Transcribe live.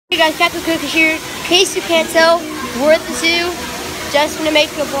Hey guys, Captain Cook is here. In case you can't tell, we're at the zoo. Just gonna make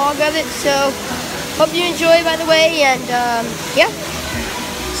a vlog of it, so hope you enjoy, by the way, and yeah.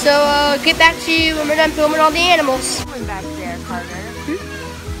 So get back to you when we're done filming all the animals. Back there, Carter. Look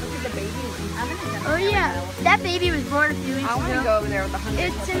at the baby. Oh yeah, that baby was born a few weeks ago. I want to go over there with the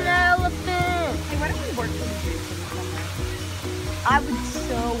hundred. It's an elephant. Hey, why don't we work for the zoo? I would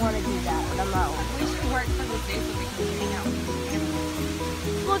so want to do that, but I'm not. We should work for the zoo so we can hang out with the animals.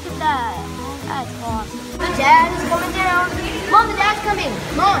 Look at that. That's awesome. The dad is coming down. Mom, the dad's coming.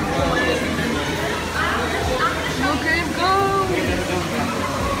 Mom. Look at him go.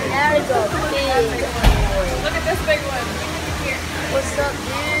 That is a big boy. Look at this big one. What's up,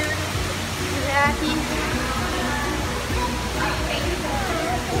 dude? You happy?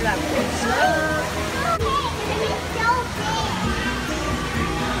 What's up?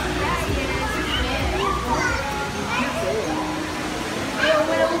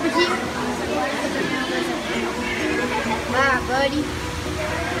 Bye, buddy.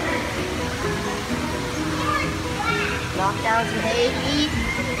 Knock down some hay to eat.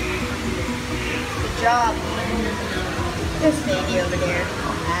 Good job. There's a baby over there.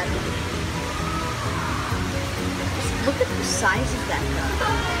 All happy. Just look at the size of that guy.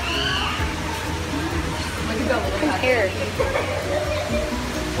 Look at that little Compare.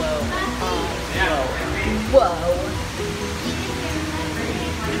 Whoa.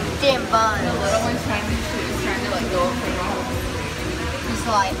 Damn bun. The little one's trying to like go up from the hole. He's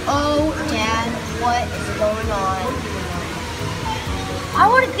like, oh, Dad, what is going on? I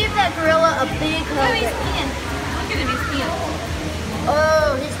want to give that gorilla a big hug. Oh, he's peeing. Look at him, he's peeing.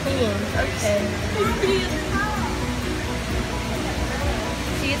 Oh, he's peeing. Okay. He's peeing.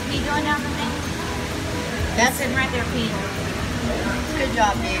 See his pee going down the thing? That's Sitting right there peeing. good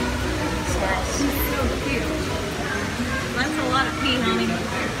job, dude. It's nice. He's so cute. That's a lot of pee, honey.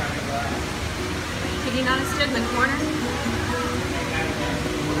 Did you not have stood in the corner?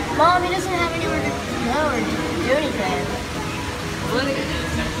 Mom, he doesn't have anywhere to go or do anything. Look at this.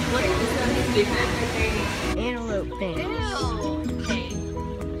 Look at this one. He's big man. Antelope things. Ew. Okay.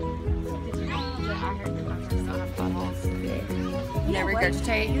 Did you know that I heard the doctors don't have buttholes? Yeah, Never what?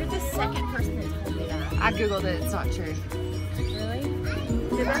 regurgitate. You're the second person that told me that. I googled it. It's not true. Really?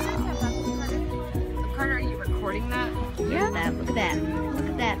 Did I have buttholes, Carter? Carter, are you recording that? Yeah. Look at that. Look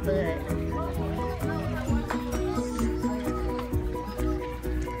at that butt.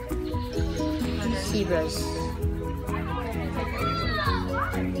 Zebras.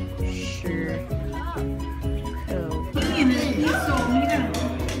 Sure. Oh.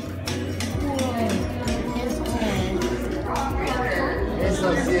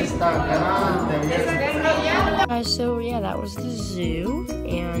 Guys, so yeah, that was the zoo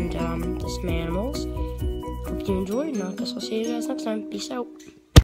and just some animals. Hope you enjoyed, and I guess I'll see you guys next time. Peace out.